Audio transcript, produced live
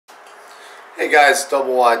Hey guys,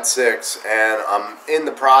 Double Wide 6, and I'm in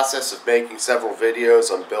the process of making several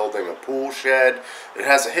videos on building a pool shed. It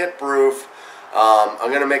has a hip roof. I'm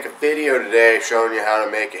going to make a video today showing you how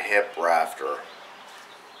to make a hip rafter.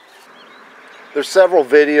 There's several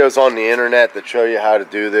videos on the internet that show you how to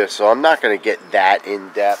do this, so I'm not going to get that in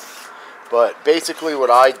depth. But basically what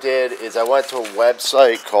I did is I went to a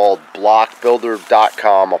website called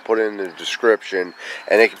blockbuilder.com. I'll put it in the description,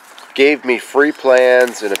 and it gave me free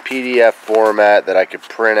plans in a PDF format that I could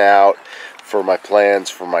print out for my plans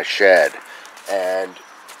for my shed. And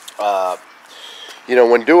you know,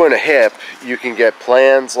 when doing a hip, you can get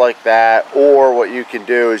plans like that, or what you can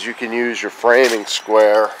do is you can use your framing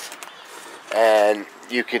square and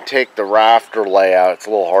you can take the rafter layout. It's a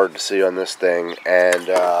little hard to see on this thing, and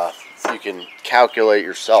you can calculate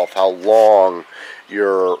yourself how long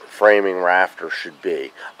your framing rafter should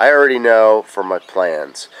be. I already know from my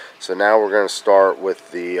plans. So now we're going to start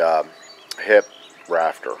with the hip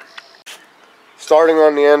rafter. Starting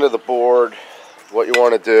on the end of the board, what you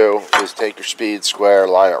want to do is take your speed square,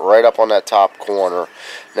 line it right up on that top corner.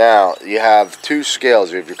 Now you have two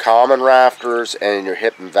scales. You have your common rafters and your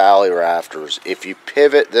hip and valley rafters. If you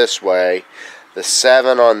pivot this way, the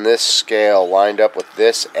 7 on this scale lined up with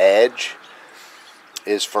this edge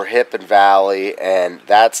is for hip and valley, and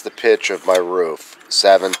that's the pitch of my roof,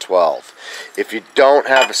 7/12. If you don't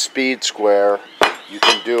have a speed square, you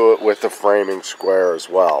can do it with a framing square as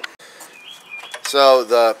well. So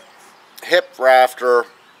the hip rafter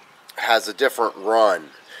has a different run.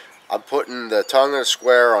 I'm putting the tongue of the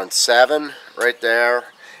square on 7 right there,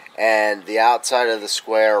 and the outside of the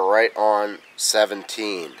square right on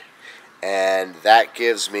 17. And that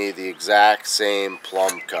gives me the exact same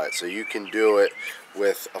plumb cut. So you can do it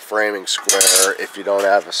with a framing square if you don't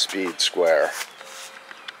have a speed square.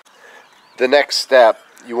 The next step,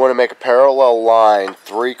 you want to make a parallel line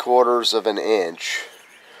 3/4 of an inch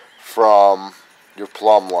from your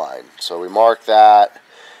plumb line. So we mark that,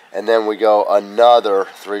 and then we go another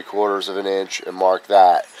 3/4 of an inch and mark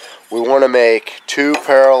that. We want to make 2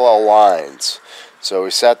 parallel lines. So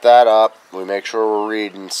we set that up, we make sure we're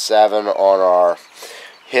reading 7 on our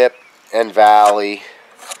hip and valley,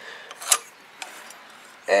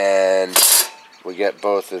 and we get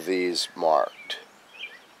both of these marked.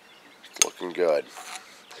 It's looking good.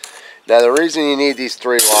 Now the reason you need these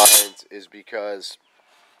 3 lines is because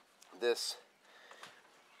this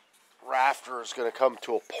rafter is going to come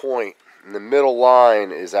to a point, and the middle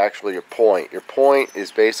line is actually your point. Your point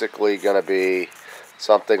is basically going to be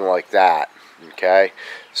something like that. Okay,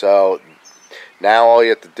 so now all you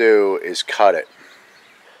have to do is cut it.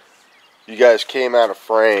 You guys came out of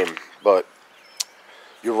frame, but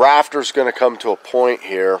your rafter's going to come to a point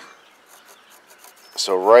here.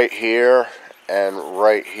 So right here and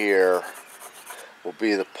right here will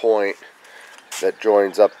be the point that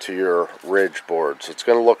joins up to your ridge board. So it's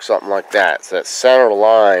going to look something like that. So that center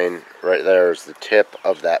line right there is the tip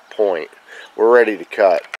of that point. We're ready to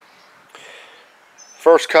cut.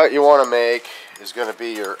 First cut you want to make is going to be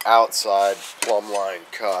your outside plumb line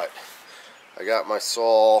cut. I got my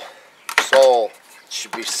sole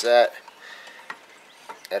should be set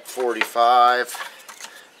at 45,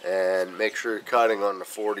 and make sure you're cutting on the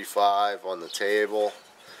 45 on the table.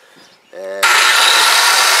 And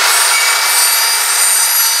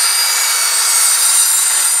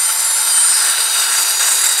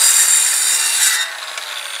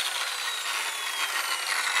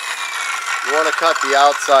you want to cut the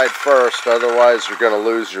outside first, otherwise you're going to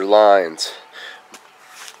lose your lines.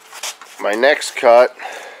 My next cut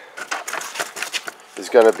is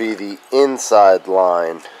going to be the inside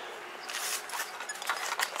line.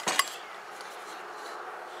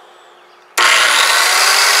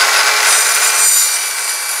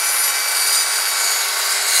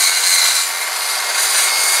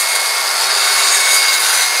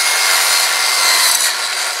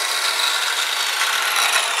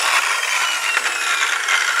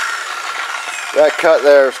 That cut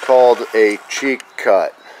there is called a cheek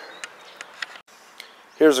cut.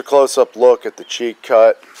 Here's a close-up look at the cheek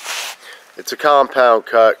cut. It's a compound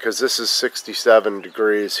cut because this is 67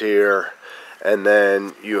 degrees here, and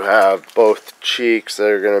then you have both cheeks that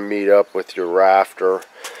are going to meet up with your rafter.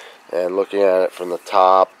 And looking at it from the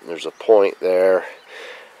top, there's a point there,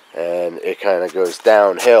 and it kind of goes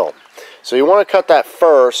downhill. So you want to cut that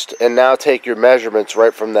first, and now take your measurements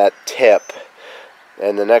right from that tip.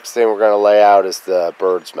 And the next thing we're going to lay out is the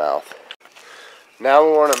bird's mouth. Now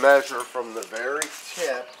we want to measure from the very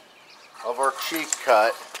tip of our cheek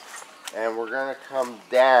cut, and we're going to come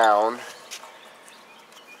down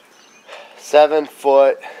 7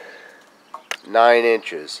 foot 9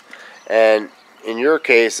 inches. And in your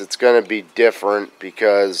case, it's going to be different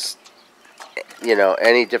because, you know,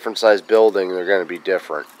 any different size building, they're going to be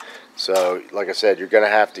different. So, like I said, you're going to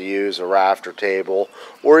have to use a rafter table,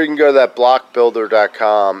 or you can go to that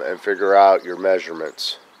blockbuilder.com and figure out your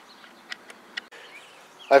measurements.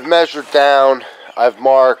 I've measured down, I've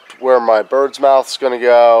marked where my bird's mouth is going to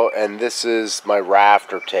go, and this is my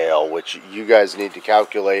rafter tail, which you guys need to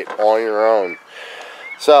calculate on your own.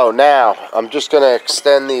 So now, I'm just going to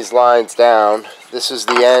extend these lines down. This is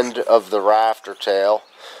the end of the rafter tail,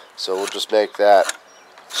 so we'll just make that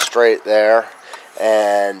straight there.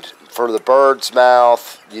 And for the bird's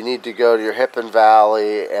mouth, you need to go to your hip and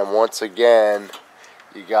valley, and once again,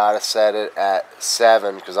 you got to set it at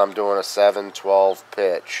 7 because I'm doing a 7/12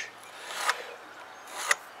 pitch.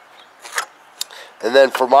 And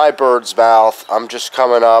then for my bird's mouth, I'm just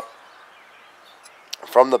coming up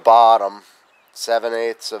from the bottom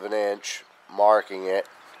 7/8 of an inch, marking it,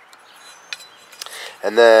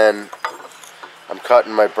 and then I'm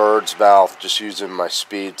cutting my bird's mouth just using my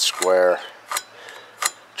speed square,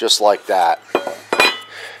 just like that.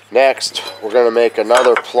 Next, we're going to make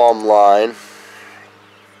another plumb line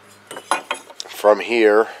from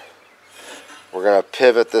here. We're going to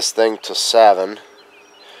pivot this thing to 7.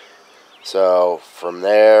 So from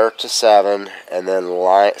there to 7, and then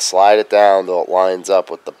slide it down till it lines up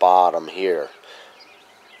with the bottom here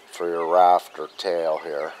for your rafter tail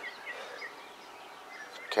here.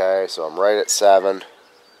 Okay, so I'm right at 7,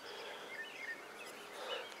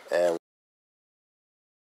 and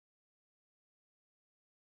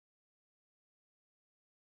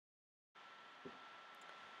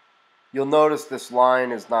you'll notice this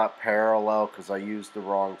line is not parallel because I used the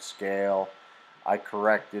wrong scale. I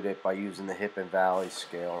corrected it by using the hip and valley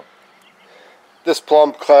scale. This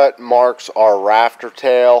plumb cut marks our rafter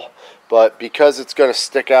tail, but because it's going to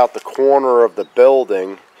stick out the corner of the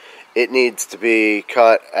building, it needs to be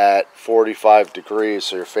cut at 45 degrees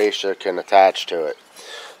so your fascia can attach to it.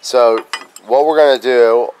 So what we're going to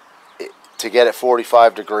do to get it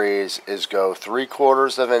 45 degrees is go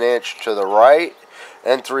 3/4 of an inch to the right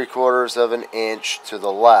and 3/4 of an inch to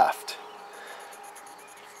the left.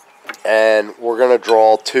 And we're going to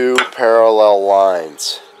draw 2 parallel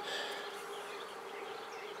lines.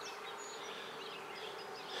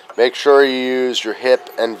 Make sure you use your hip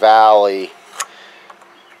and valley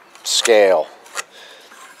scale.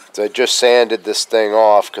 So I just sanded this thing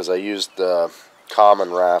off because I used the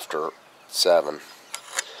common rafter 7.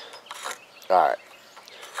 Alright.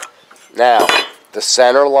 Now, the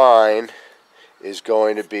center line is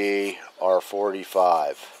going to be our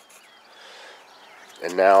 45.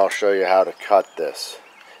 And now I'll show you how to cut this.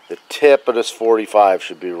 The tip of this 45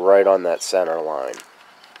 should be right on that center line.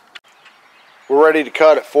 We're ready to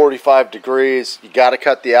cut at 45 degrees. You got to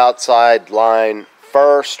cut the outside line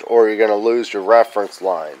first or you're going to lose your reference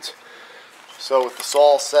lines. So with the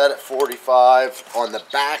saw set at 45, on the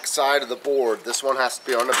back side of the board, this one has to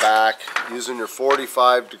be on the back, using your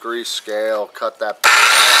 45 degree scale, cut that back.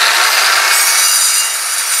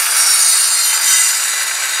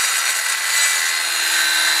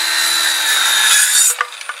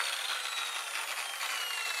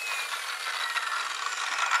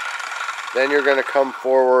 Then you're going to come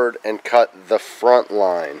forward and cut the front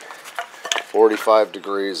line, 45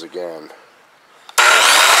 degrees again.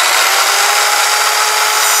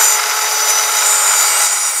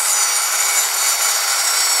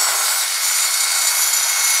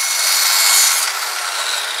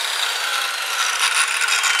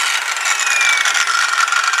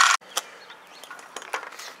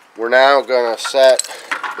 We're now going to set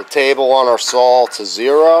the table on our saw to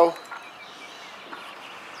 0.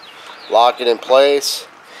 Lock it in place,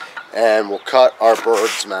 and we'll cut our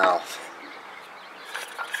bird's mouth.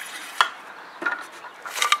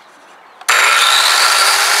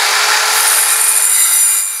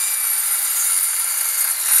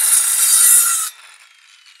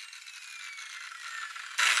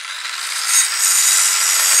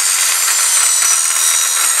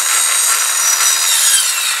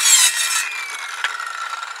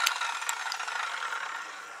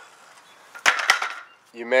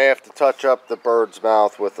 You may have to touch up the bird's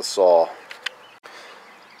mouth with a saw.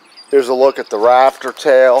 Here's a look at the rafter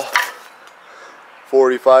tail,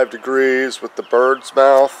 45 degrees with the bird's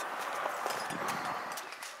mouth.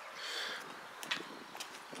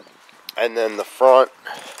 And then the front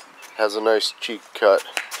has a nice cheek cut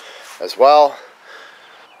as well.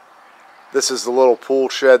 This is the little pool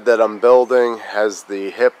shed that I'm building, has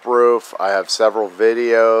the hip roof. I have several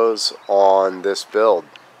videos on this build.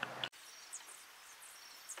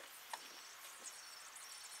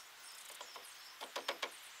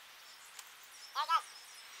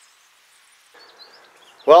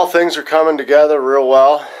 Well, things are coming together real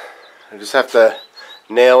well. I just have to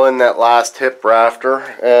nail in that last hip rafter,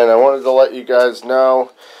 and I wanted to let you guys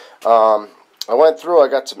know, I went through, I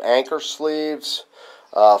got some anchor sleeves,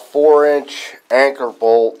 4-inch anchor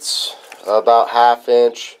bolts, about 1/2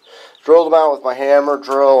 inch, drilled them out with my hammer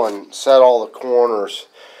drill and set all the corners,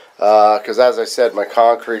 because as I said, my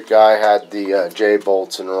concrete guy had the J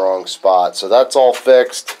bolts in the wrong spot. So that's all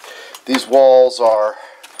fixed. These walls are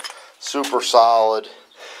super solid,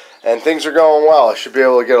 and things are going well. I should be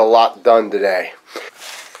able to get a lot done today.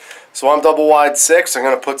 So I'm Double Wide 6. I'm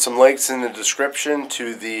going to put some links in the description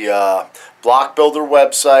to the Block Builder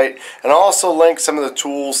website, and I'll also link some of the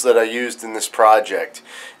tools that I used in this project.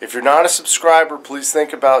 If you're not a subscriber, please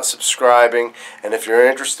think about subscribing, and if you're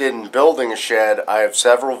interested in building a shed, I have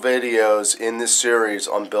several videos in this series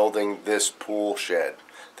on building this pool shed.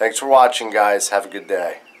 Thanks for watching, guys. Have a good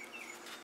day.